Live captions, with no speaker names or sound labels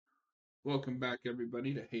Welcome back,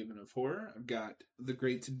 everybody, to Haven of Horror. I've got the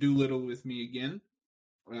great Doolittle with me again,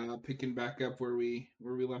 picking back up where we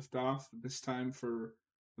left off. This time for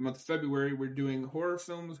the month of February, we're doing horror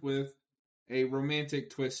films with a romantic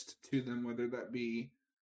twist to them, whether that be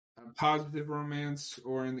a positive romance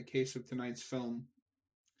or, in the case of tonight's film,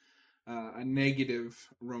 a negative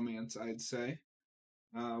romance. I'd say.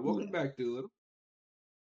 Welcome Yeah. back, Doolittle.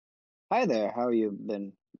 Hi there. How have you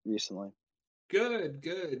been recently? Good,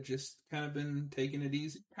 good. Just kind of been taking it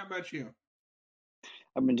easy. How about you?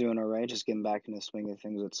 I've been doing all right, just getting back in the swing of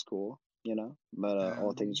things at school. But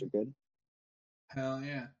all things are Um, good. Hell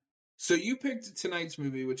yeah. So you picked tonight's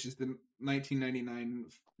movie, which is the 1999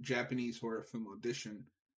 Japanese horror film Audition.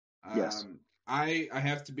 Yes. I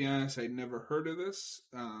have to be honest, I'd never heard of this.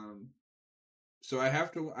 So I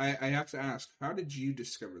have to ask, how did you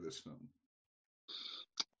discover this film?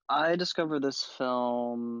 I discovered this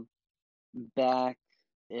film back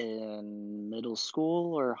in middle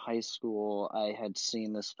school or high school. I had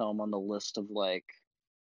seen this film on the list of like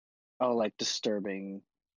disturbing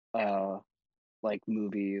uh like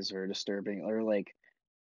movies or disturbing or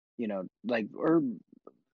or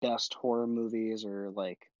best horror movies or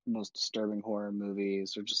like most disturbing horror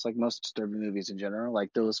movies or just like most disturbing movies in general,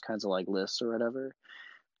 like those kinds of like lists or whatever.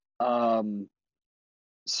 Um,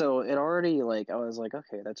 so it already like I was like,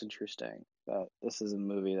 okay, that's interesting. That this is a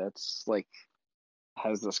movie that's like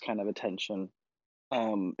has this kind of attention.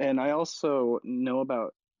 And I also know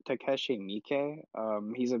about Takeshi Miike.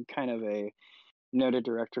 He's a kind of a noted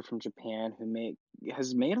director from Japan who make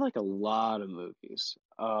has made like a lot of movies.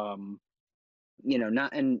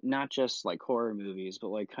 Not just like horror movies, but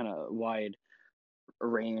like kind of wide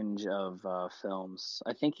range of films.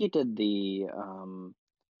 I think he did the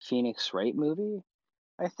Phoenix Wright movie,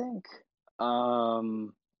 I think,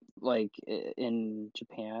 um, in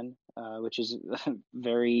Japan, which is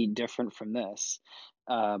very different from this.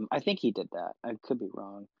 I think he did that. I could be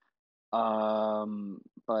wrong. Um,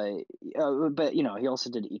 but he also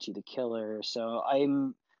did Ichi the Killer, so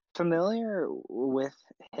I'm familiar with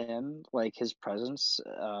him, like his presence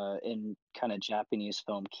in kind of Japanese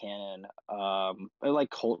film canon, or like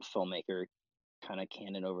cult filmmaker kind of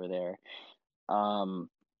canon over there. Um,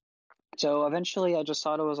 so eventually I just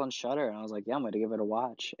thought it was on Shudder, and I was like, yeah, I'm going to give it a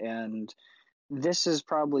watch. And this is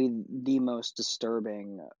probably the most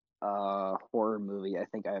disturbing horror movie I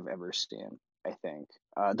think I've ever seen. I think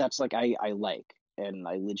that's like I like and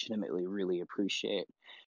I legitimately really appreciate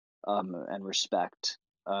and respect.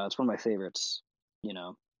 It's one of my favorites, you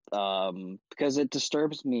know, because it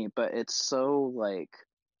disturbs me, but it's so like,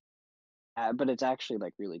 but it's actually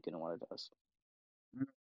like really good in what it does.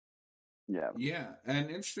 Yeah. Yeah, and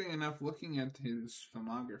interesting enough, looking at his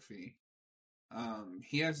filmography,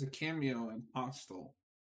 he has a cameo in Hostel,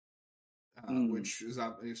 Mm. which is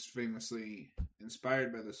famously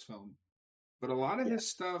inspired by this film. But a lot of Yeah. his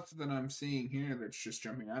stuff that I'm seeing here that's just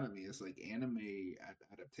jumping out at me is like anime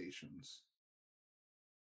adaptations.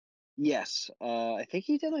 Yes. I think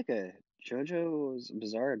he did like a JoJo's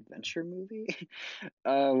Bizarre Adventure movie,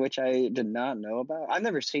 which I did not know about. I've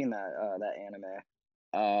never seen that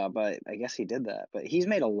anime. But I guess he did that. But he's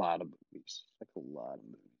made a lot of movies, like a lot of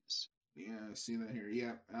movies. Yeah, I see that here.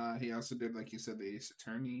 Yeah, he also did, like you said, the Ace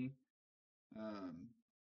Attorney. Um,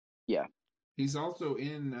 Yeah. he's also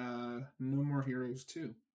in No More Heroes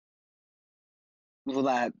too. Well,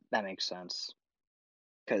 that makes sense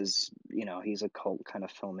because he's a cult kind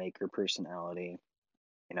of filmmaker personality.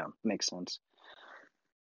 Makes sense.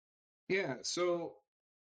 Yeah, so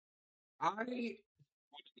I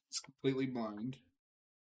was completely blind.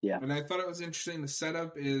 Yeah. And I thought it was interesting. The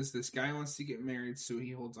setup is this guy wants to get married, so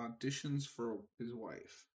he holds auditions for his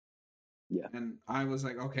wife. Yeah. And I was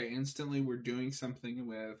like, okay, instantly we're doing something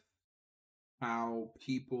with how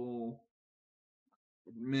people,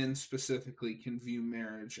 men specifically, can view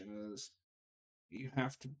marriage as you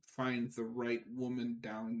have to find the right woman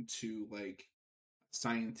down to like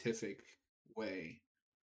scientific way.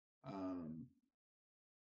 Um,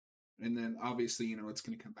 and then obviously, it's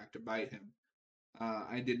going to come back to bite him.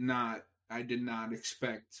 I did not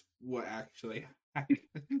expect what actually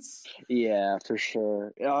happens. Yeah, for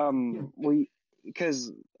sure.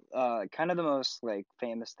 Because kind of the most like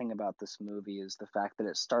famous thing about this movie is the fact that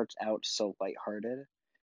it starts out so lighthearted,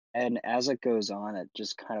 and as it goes on, it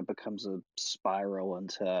just kind of becomes a spiral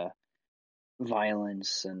into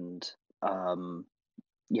violence and um,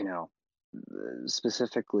 you know,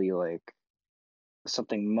 specifically like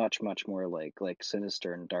something much much more like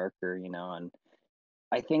sinister and darker. And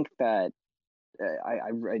I think that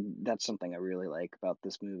that's something I really like about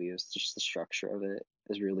this movie is just the structure of it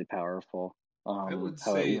is really powerful. I would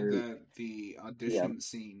How it say were that the yeah. audition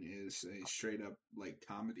scene is a straight up like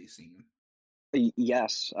comedy scene.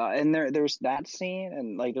 Yes, and there's that scene,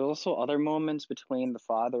 and like there's also other moments between the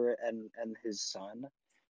father and his son,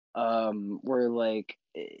 where like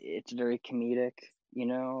it's very comedic, you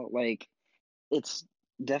know, like it's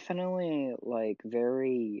definitely like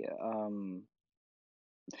very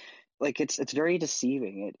like it's very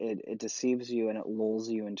deceiving. It deceives you and it lulls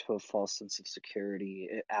you into a false sense of security.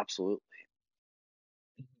 Absolutely.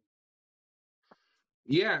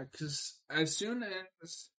 Yeah, because as soon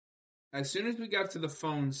as we got to the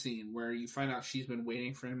phone scene where you find out she's been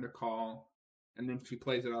waiting for him to call, and then she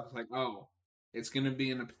plays it off like, oh, it's gonna be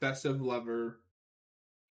an obsessive lover,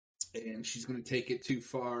 and she's gonna take it too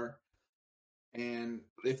far. And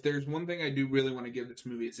if there's one thing I do really want to give this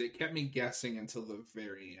movie is it kept me guessing until the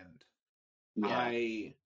very end. Yeah.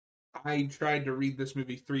 I I tried to read this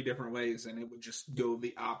movie three different ways, and it would just go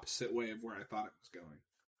the opposite way of where I thought it was going.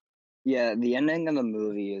 Yeah, the ending of the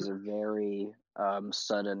movie is a very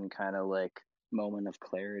sudden kind of like moment of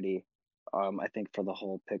clarity. I think for the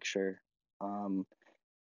whole picture. Um,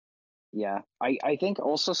 yeah, I think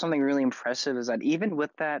also something really impressive is that even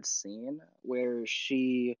with that scene where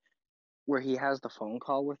he has the phone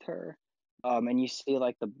call with her, and you see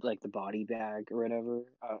like the body bag or whatever,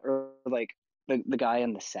 or like the guy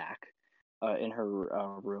in the sack, in her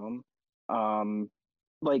room, um,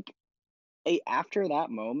 like after that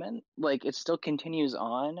moment, like it still continues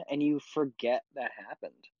on, and you forget that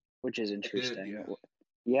happened, which is It did, interesting.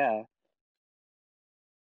 yeah.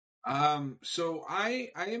 Yeah. So I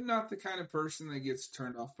am not the kind of person that gets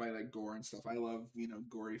turned off by like gore and stuff. I love,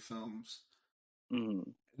 gory films.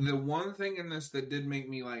 Mhm. The one thing in this that did make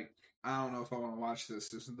me like, I don't know if I want to watch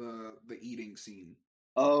this is the eating scene.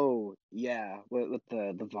 Oh yeah, with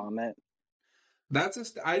the vomit.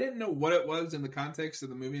 I didn't know what it was in the context of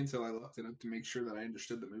the movie until I looked it up to make sure that I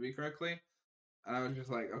understood the movie correctly. And I was just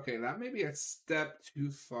like, okay, that may be a step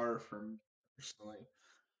too far for me personally.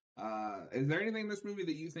 Is there anything in this movie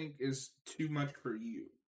that you think is too much for you?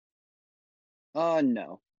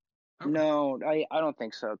 No, Okay. no, I don't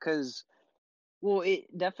think so. Cause well, it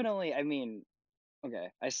definitely. I mean, okay,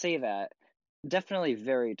 I say that definitely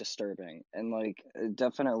very disturbing, and like it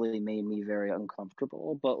definitely made me very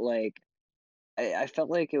uncomfortable. But like I felt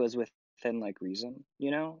like it was within like reason,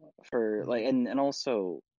 you know, for like Mhm. and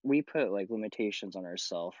also we put like limitations on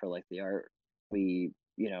ourselves for like the art we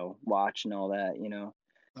watch and all that, you know.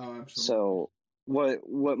 Oh, absolutely. So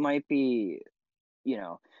what might be, you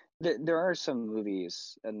know, there are some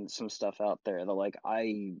movies and some stuff out there that like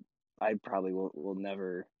I probably will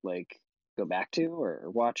never like go back to or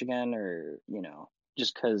watch again, or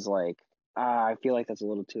just because like I feel like that's a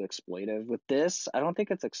little too exploitive. With this, I don't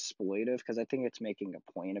think it's exploitive because I think it's making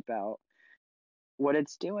a point about what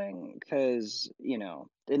it's doing, because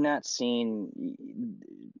in that scene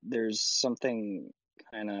there's something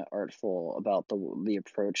kind of artful about the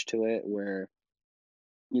approach to it, where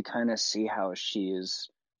you kind of see how she's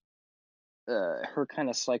her kind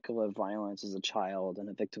of cycle of violence as a child and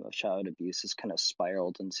a victim of child abuse has kind of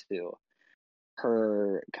spiraled into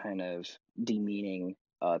her kind of demeaning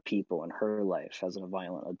people in her life as a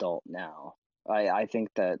violent adult now. I think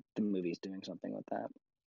that the movie's doing something with that.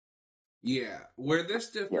 Yeah, where this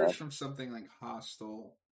Yeah. differs from something like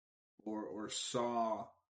Hostel or Saw,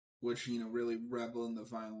 which really revel in the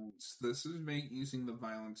violence. This is using the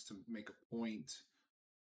violence to make a point.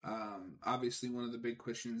 Obviously, one of the big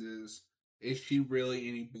questions is she really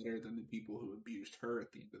any better than the people who abused her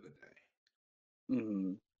at the end of the day?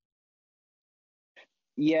 Hmm.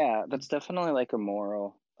 Yeah, that's definitely like a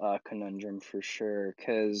moral conundrum for sure,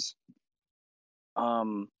 because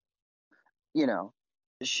um you know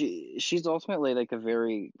she's ultimately like a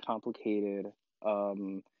very complicated,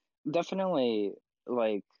 um definitely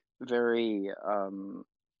like very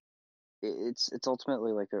it's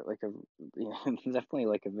ultimately like a definitely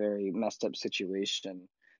like a very messed up situation.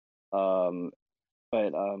 um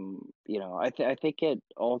but I think it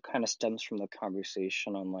all kind of stems from the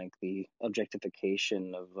conversation on like the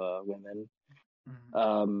objectification of women, Mhm.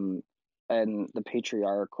 um and the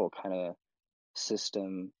patriarchal kind of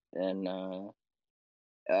system, and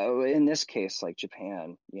in this case like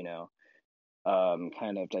Japan,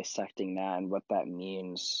 kind of dissecting that and what that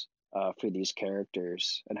means for these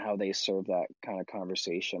characters and how they serve that kind of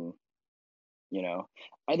conversation.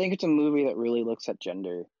 I think it's a movie that really looks at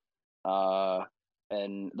gender, uh,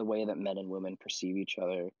 and the way that men and women perceive each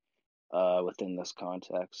other within this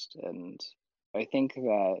context. And I think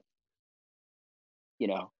that, you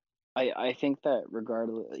know, I think that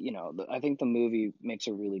regardless, I think the movie makes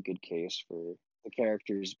a really good case for the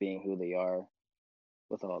characters being who they are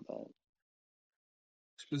with all that.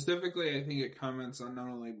 Specifically, I think it comments on not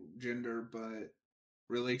only gender but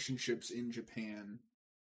relationships in Japan.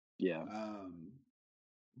 Yeah. Um,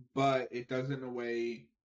 but it does it in a way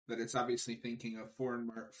that it's obviously thinking of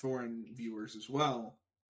foreign viewers as well,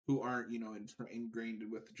 who aren't ingrained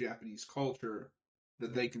with the Japanese culture,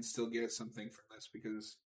 that they can still get something from this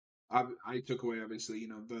because I took away obviously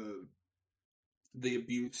the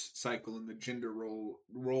abuse cycle and the gender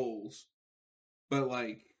roles, but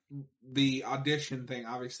like the audition thing,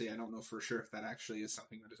 obviously I don't know for sure if that actually is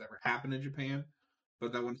something that has ever happened in Japan,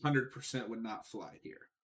 but that 100% would not fly here.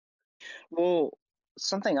 Well,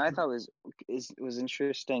 something I thought was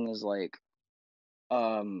interesting is like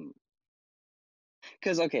um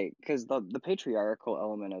because the patriarchal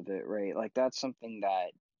element of it, right? Like that's something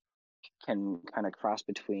that can kind of cross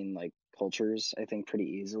between like cultures, I think,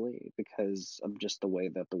 pretty easily because of just the way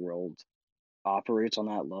that the world operates on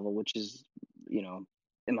that level, which is, you know,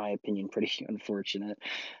 in my opinion, pretty unfortunate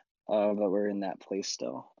that we're in that place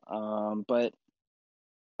still. But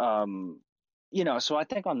um, so I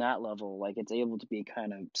think on that level, like it's able to be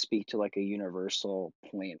kind of speak to like a universal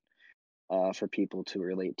point for people to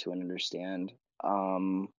relate to and understand,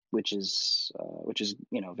 which is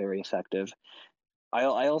very effective.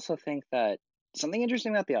 I also think that something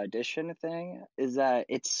interesting about the audition thing is that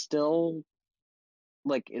it's still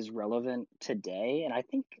like is relevant today, and I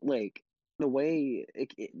think like the way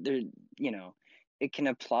there, you know, it can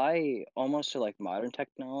apply almost to like modern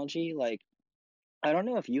technology. Like I don't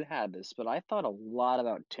know if you had this, but I thought a lot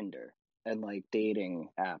about Tinder and like dating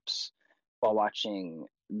apps while watching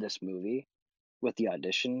this movie with the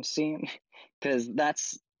audition scene because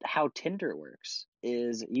that's how Tinder works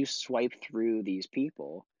is you swipe through these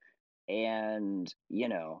people and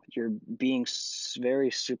you're being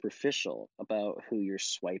very superficial about who you're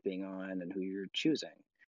swiping on and who you're choosing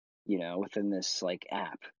within this like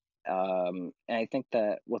app. And I think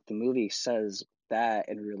that what the movie says that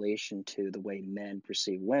in relation to the way men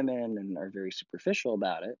perceive women and are very superficial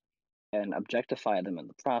about it and objectify them in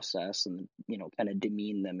the process and kind of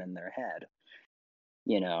demean them in their head,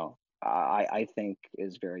 I think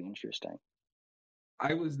is very interesting.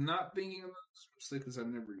 I was not thinking of this mostly because I've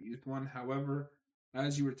never used one. However,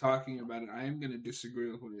 as you were talking about it, I am going to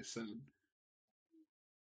disagree with what you said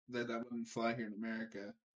that wouldn't fly here in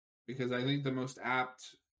America because I think the most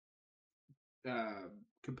apt uh,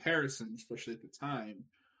 comparison, especially at the time,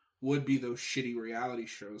 would be those shitty reality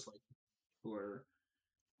shows like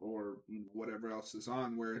or whatever else is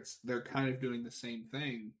on, where they're kind of doing the same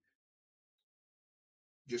thing,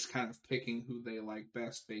 just kind of picking who they like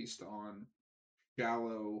best based on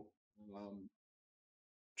shallow um,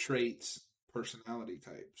 traits, personality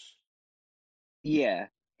types. Yeah.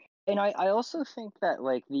 And I also think that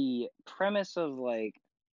like the premise of like,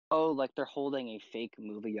 oh, like they're holding a fake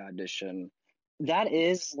movie audition, that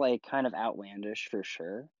is like kind of outlandish for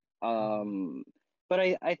sure. Mm-hmm. Um, but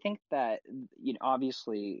I think that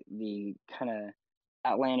obviously the kind of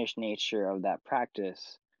outlandish nature of that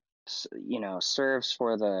practice, serves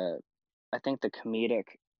for I think the comedic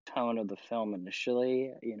tone of the film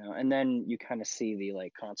initially, and then you kind of see the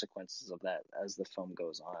like consequences of that as the film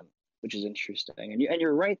goes on, which is interesting. And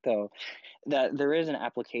you're right though that there is an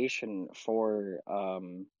application for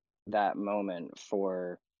that moment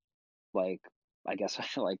for like I guess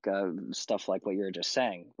like stuff like what you were just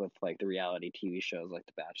saying with like the reality TV shows like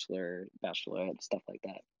The Bachelor, Bachelorette, stuff like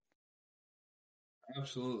that.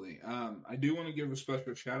 Absolutely. I do want to give a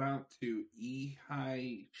special shout out to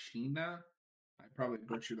Ihai Shina. I probably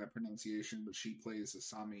butchered that pronunciation, but she plays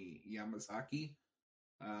Asami Yamazaki.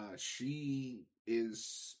 She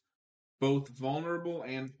is both vulnerable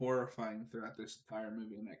and horrifying throughout this entire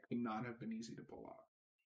movie, and that could not have been easy to pull off.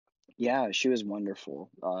 Yeah, she was wonderful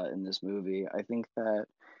in this movie. I think that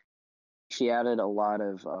she added a lot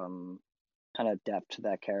of kind of depth to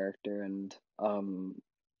that character, and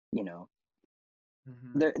you know,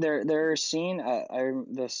 Mm-hmm. there are scene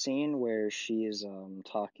the scene where she's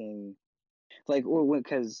talking like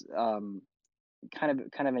because kind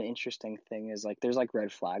of an interesting thing is like there's like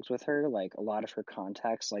red flags with her, like a lot of her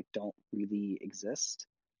contacts like don't really exist.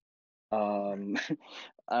 Right.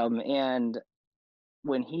 um and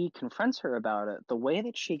when he confronts her about it, the way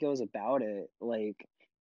that she goes about it, like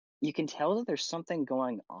you can tell that there's something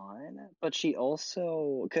going on, but she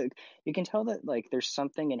also you can tell that like there's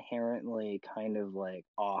something inherently kind of like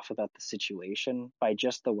off about the situation by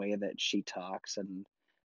just the way that she talks and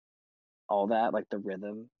all that, like the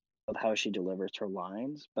rhythm of how she delivers her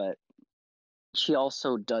lines. But she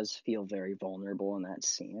also does feel very vulnerable in that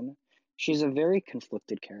scene. She's a very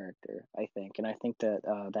conflicted character, I think, and I think that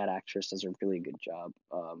that actress does a really good job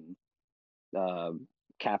uh,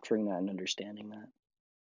 capturing that and understanding that.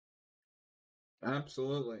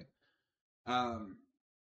 Absolutely. Um,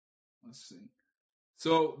 let's see.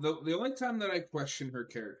 So the only time that I question her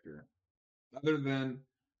character, other than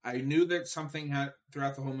I knew that something had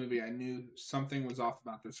throughout the whole movie, I knew something was off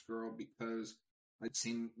about this girl because I'd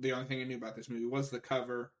seen the only thing I knew about this movie was the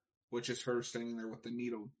cover, which is her standing there with the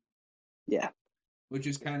needle, Yeah. which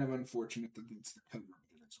is kind of unfortunate that it's the cover,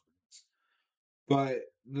 but it is what it is.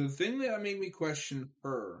 But the thing that made me question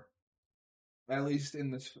her, at least in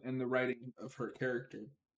the writing of her character,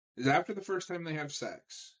 is after the first time they have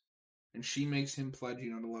sex, and she makes him pledge,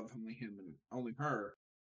 to love only him and only her.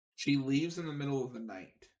 She leaves in the middle of the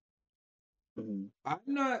night. Hmm. I'm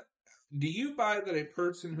not. Do you buy that a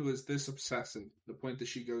person who is this obsessive, to the point that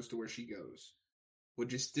she goes to where she goes, would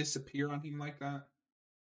just disappear on him like that?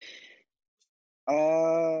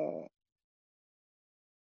 Uh,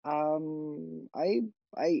 I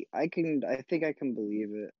think I can believe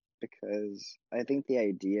it because I think the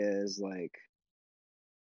idea is like,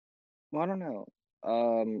 well, I don't know.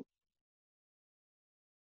 Um,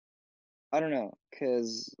 I don't know,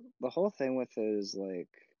 because the whole thing with it is like,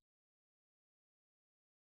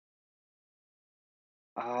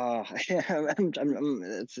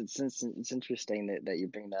 it's interesting that you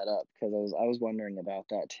bring that up because I was wondering about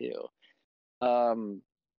that too. Um,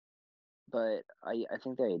 but I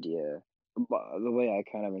think the idea, the way I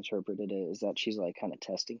kind of interpreted it is that she's like kind of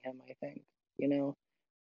testing him, I think, you know?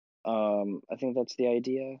 I think that's the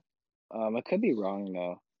idea. I could be wrong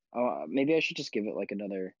though. Maybe I should just give it like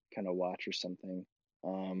another kind of watch or something.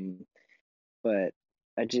 But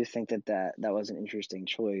I do think that was an interesting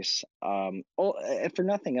choice. If for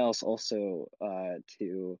nothing else, also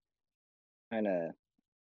to kind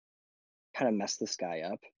of mess this guy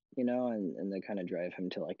up, and then kind of drive him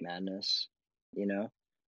to like madness, you know.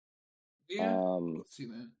 Yeah, Um, let's see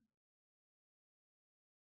that.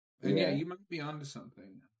 And yeah, yeah. you might be onto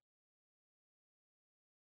something.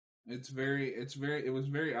 It was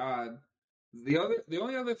very odd. The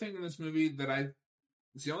only other thing in this movie that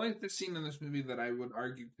it's the only scene in this movie that I would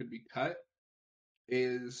argue could be cut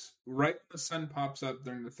is right when the sun pops up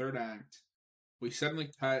during the third act. We suddenly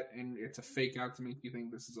cut, and it's a fake out to make you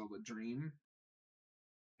think this is all a dream.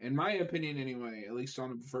 In my opinion, anyway, at least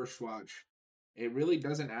on the first watch, it really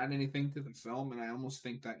doesn't add anything to the film, and I almost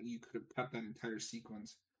think that you could have cut that entire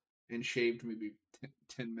sequence and shaved maybe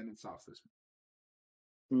 10 minutes off this.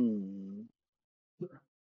 Hmm.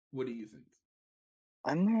 What do you think?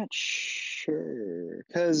 I'm not sure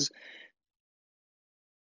because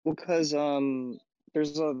there's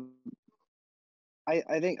a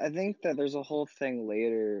I think that there's a whole thing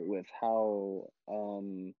later with how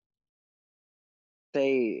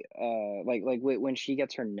they when she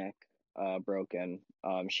gets her neck broken,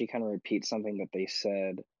 she kind of repeats something that they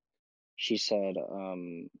said. She said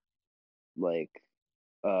like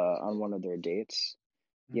on one of their dates,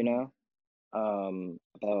 you Mm-hmm. know,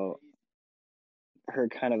 about her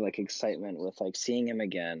kind of like excitement with like seeing him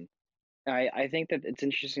again. I think that it's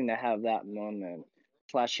interesting to have that moment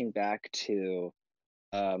flashing back to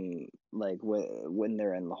like when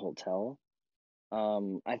they're in the hotel.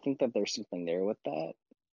 I think that there's something there with that.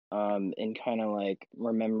 And kind of like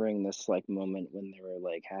remembering this like moment when they were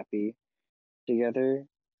like happy together.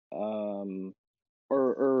 Um,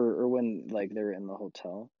 or when like they were in the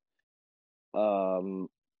hotel. Um,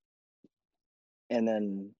 and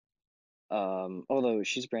then although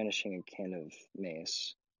she's brandishing a can of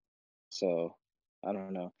mace, so I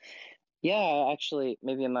don't know. Yeah, actually,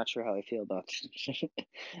 maybe I'm not sure how I feel about it.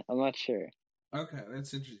 I'm not sure. Okay,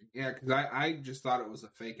 that's interesting. Yeah, because I just thought it was a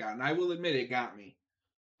fake out, and I will admit it got me.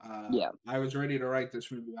 Yeah, I was ready to write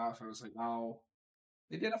this movie off. I was like, oh,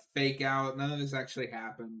 they did a fake out. None of this actually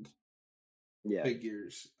happened. yeah.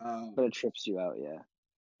 Figures. But it trips you out, yeah.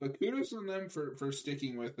 But kudos on them for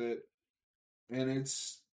sticking with it. And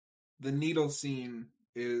it's the needle scene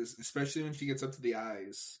is especially when she gets up to the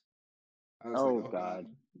eyes. I was like, Oh oh god.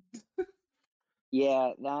 God.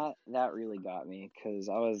 Yeah, that really got me because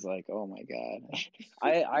I was like, oh my God.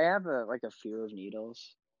 I have a like a fear of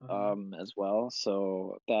needles Uh-huh. as well,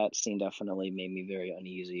 so that scene definitely made me very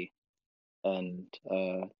uneasy and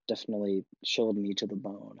definitely chilled me to the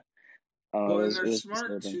bone. Well, and It they're was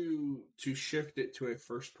smart disturbing. to shift it to a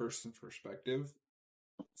first person perspective,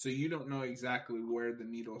 so you don't know exactly where the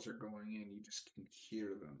needles are going in. You just can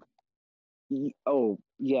hear them. Oh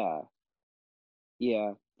yeah,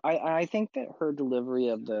 yeah. I think that her delivery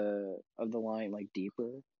of the line like deeper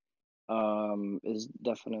is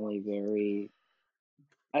definitely very.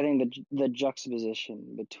 I think the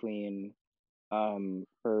juxtaposition between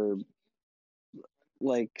her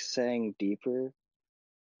like saying deeper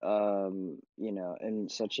in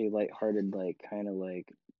such a lighthearted like kind of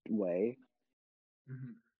like way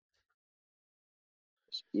Mhm.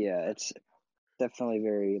 Yeah, it's definitely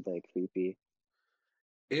very like creepy.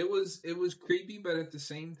 It was creepy, but at the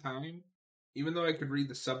same time, even though I could read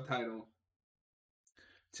the subtitle,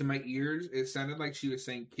 to my ears, it sounded like she was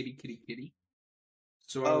saying "kitty, kitty, kitty."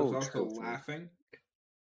 So I was Oh, also true, true. laughing.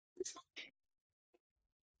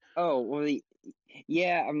 Oh, well,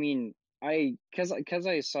 yeah, I mean, cause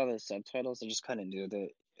I saw the subtitles, I just kind of knew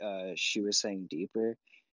that she was saying deeper.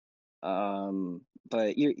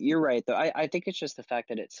 But you're right though. I think it's just the fact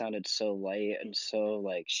that it sounded so light and so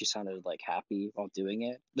like she sounded like happy while doing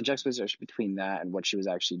it. The juxtaposition between that and what she was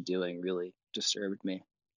actually doing really disturbed me.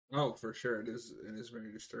 Oh, for sure, it is. It is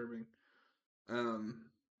very disturbing.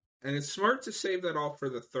 Um, and it's smart to save that all for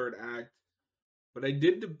the third act. But I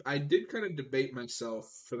did kind of debate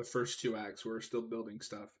myself for the first two acts. Where we're still building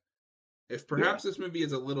stuff. If Yeah. perhaps this movie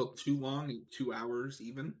is a little too long, 2 hours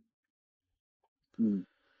even. Mm.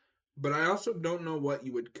 But I also don't know what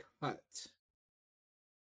you would cut,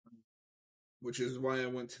 which is why I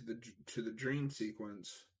went to the dream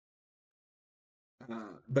sequence.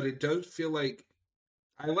 But it does feel like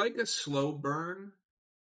I like a slow burn,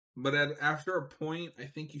 but after a point, I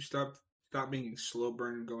think you stop being a slow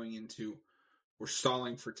burn going into we're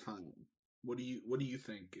stalling for time. What do you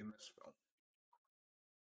think in this film?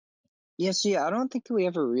 Yeah, see, I don't think that we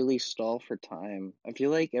ever really stall for time. I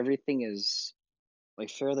feel like everything is like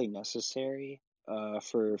fairly necessary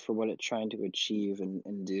for what it's trying to achieve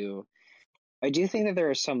and do. I do think that there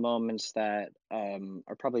are some moments that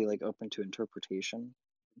are probably like open to interpretation.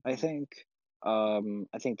 I think I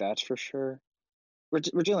think that's for sure.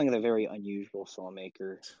 We're dealing with a very unusual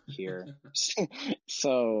filmmaker here.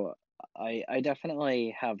 So I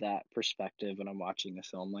definitely have that perspective when I'm watching a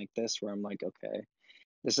film like this where I'm like, okay,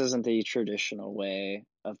 this isn't the traditional way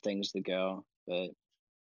of things to go, but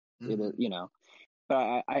it is, Hmm. you know.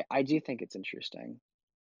 But I do think it's interesting.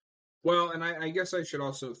 Well, and I guess I should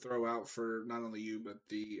also throw out for not only you but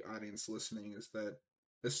the audience listening is that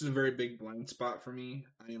this is a very big blind spot for me.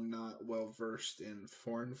 I am not well versed in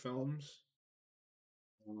foreign films,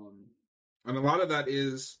 um, and a lot of that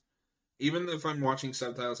is even if I'm watching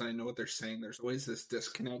subtitles and I know what they're saying, there's always this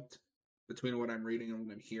disconnect between what I'm reading and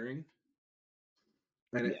what I'm hearing,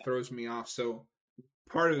 and it Yeah. throws me off. So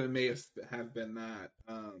part of it may have been that,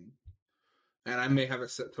 and I may have a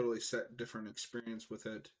totally set different experience with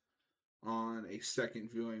it on a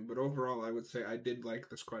second viewing. But overall, I would say I did like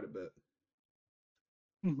this quite a bit.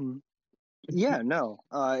 Hmm. Yeah, no,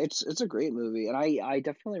 it's a great movie, and I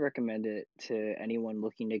definitely recommend it to anyone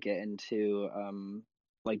looking to get into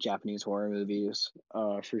like Japanese horror movies,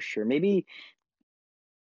 for sure. Maybe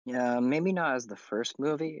yeah, maybe not as the first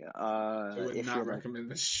movie, I would if you're not like recommend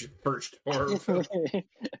this as your first horror film,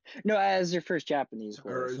 no, as your first Japanese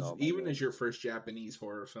horror or film. I even mean, as your first Japanese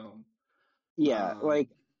horror film. yeah, Um, like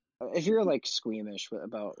if you're like squeamish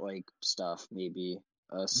about like stuff, maybe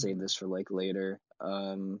save mhm. this for like later.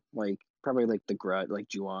 Like probably like The Grudge, like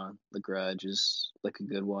Ju-on, The Grudge is like a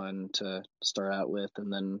good one to start out with,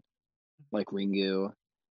 and then like Ringu,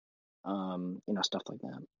 stuff like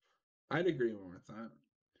that. I'd agree more with that.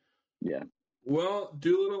 Yeah. Well,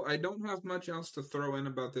 Doolittle, I don't have much else to throw in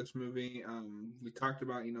about this movie. We talked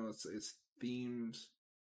about its themes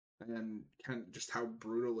and kind of just how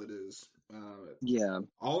brutal it is. Yeah.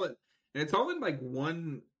 All it and it's all in like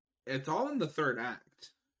one. It's all in the third act.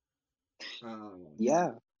 Um,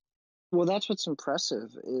 Yeah. Well, that's what's impressive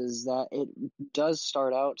is that it does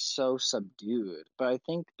start out so subdued, but I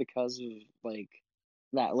think because of like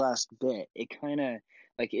that last bit, it kind of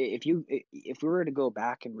like if we were to go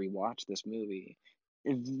back and rewatch this movie,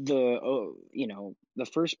 the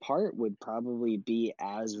first part would probably be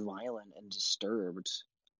as violent and disturbed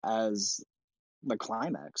as the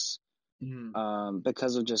climax, mhm.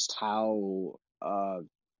 because of just how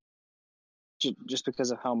just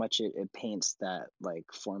because of how much it paints that like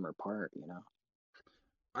former part, you know.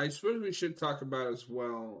 I suppose we should talk about as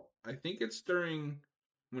well. I think it's during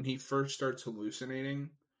when he first starts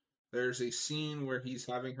hallucinating. There's a scene where he's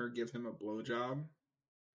having her give him a blowjob,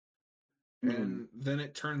 Hmm. and then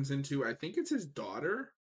it turns into I think it's his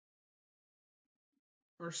daughter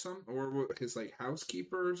or his like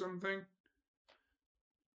housekeeper or something.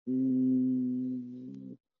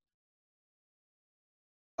 Mm,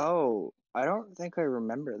 oh, I don't think I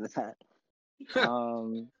remember that.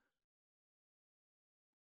 Um,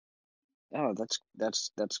 oh,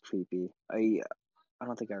 that's creepy. I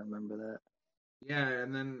don't think I remember that. Yeah,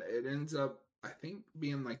 and then it ends up I think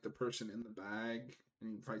being like the person in the bag,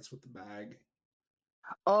 and he fights with the bag.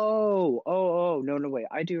 Oh, no, no, wait.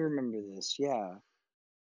 I do remember this. Yeah.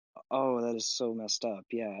 Oh, that is so messed up.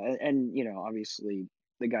 Yeah. And obviously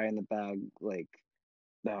the guy in the bag, like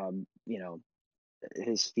you know,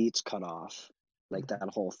 his feet's cut off, like that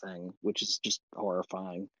whole thing, which is just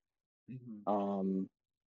horrifying. Mm-hmm. Um,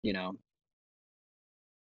 you know,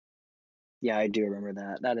 yeah, I do remember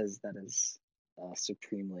that. That is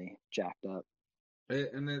supremely jacked up.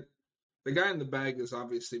 And the guy in the bag is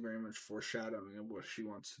obviously very much foreshadowing of what she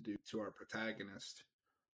wants to do to our protagonist,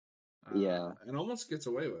 Yeah. and almost gets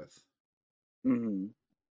away with. Mm-hmm.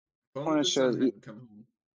 If only When it the son shows, hadn't come home.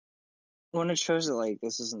 when it shows that like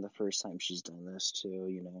this isn't the first time she's done this too,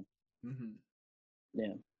 you know. Mm-hmm.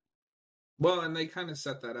 Yeah. Well, and they kind of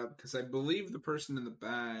set that up because I believe the person in the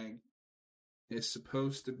bag is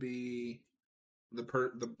supposed to be the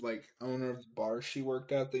like owner of the bar she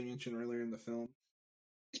worked at. They mentioned earlier in the film,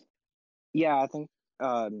 Yeah, I think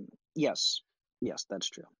yes. Yes, that's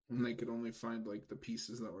true. and they could only find like the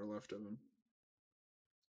pieces that were left of him.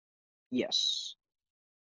 Yes.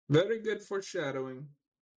 Very good foreshadowing.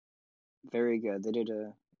 Very good. They did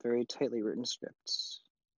a very tightly written script.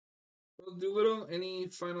 Well, Doolittle, any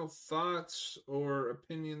final thoughts or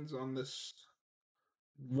opinions on this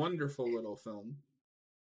wonderful little film?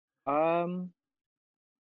 Um,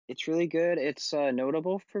 it's really good. It's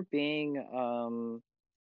notable for being on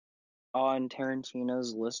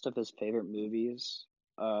Tarantino's list of his favorite movies.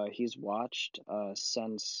 He's watched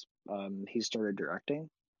since he started directing,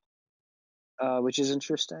 which is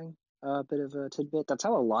interesting. A bit of a tidbit. That's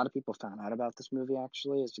how a lot of people found out about this movie.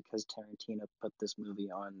 Actually, is because Tarantino put this movie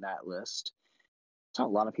on that list. That's how a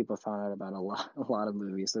lot of people found out about a lot of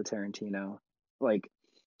movies that Tarantino, like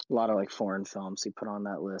a lot of like foreign films he put on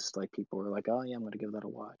that list. Like people were like, "Oh yeah, I'm gonna give that a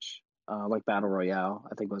watch." Like Battle Royale,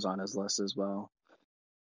 I think was on his list as well.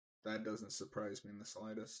 That doesn't surprise me in the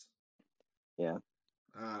slightest. Yeah.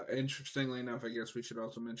 Interestingly enough, I guess we should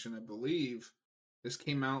also mention, I believe this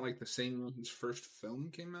came out like the same year his first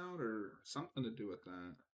film came out, or something to do with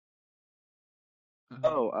that.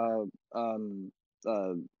 Oh, Um,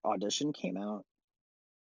 Audition came out.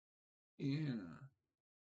 yeah.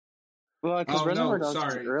 Well, because Oh Reservoir no, Dogs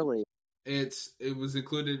was sorry. early. It was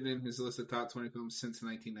included in his list of top 20 films since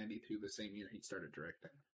 1992, the same year he started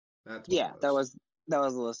directing. That's what it Yeah, was. that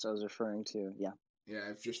was the list I was referring to. Yeah. Yeah,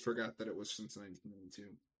 I just forgot that it was since 1992.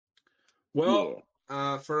 Yeah.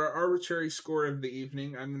 Well, for our arbitrary score of the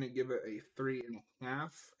evening, I'm going to give it a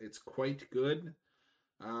 3.5. It's quite good.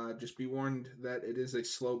 Just be warned that it is a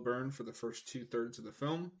slow burn for the first 2/3 of the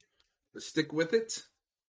film. But stick with it,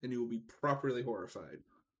 and you will be properly horrified.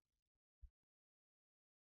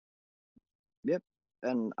 Yep.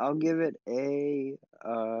 And um I'll give it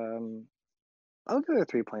a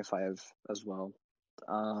 3.5 as well.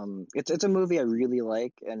 It's a movie I really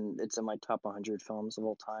like, and it's in my top 100 films of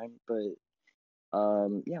all time.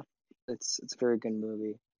 But yeah, it's a very good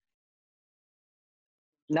movie.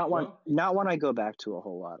 Well, Not one I go back to a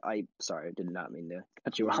whole lot. Sorry, I did not mean to cut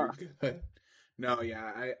oh, you you're off. good. No,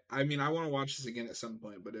 yeah, I mean, I want to watch this again at some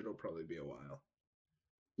point, but it'll probably be a while.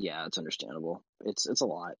 Yeah, it's understandable. It's a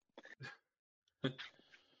lot.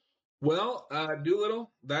 Well,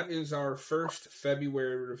 Doolittle, that is our first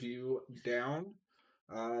February review down.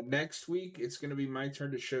 Next week, it's going to be my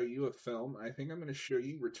turn to show you a film. I think I'm going to show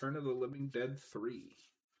you Return of the Living Dead 3.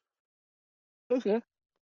 Okay.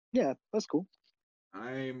 Yeah, that's cool.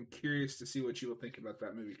 I'm curious to see what you will think about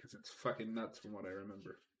that movie because it's fucking nuts from what I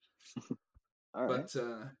remember. All right.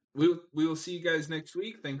 But we will see you guys next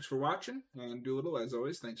week. Thanks for watching, and Doolittle, as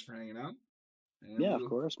always, thanks for hanging out, and Yeah, we of will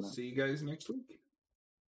course, man. see you guys next week.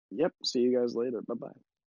 Yep. See you guys later. Bye bye.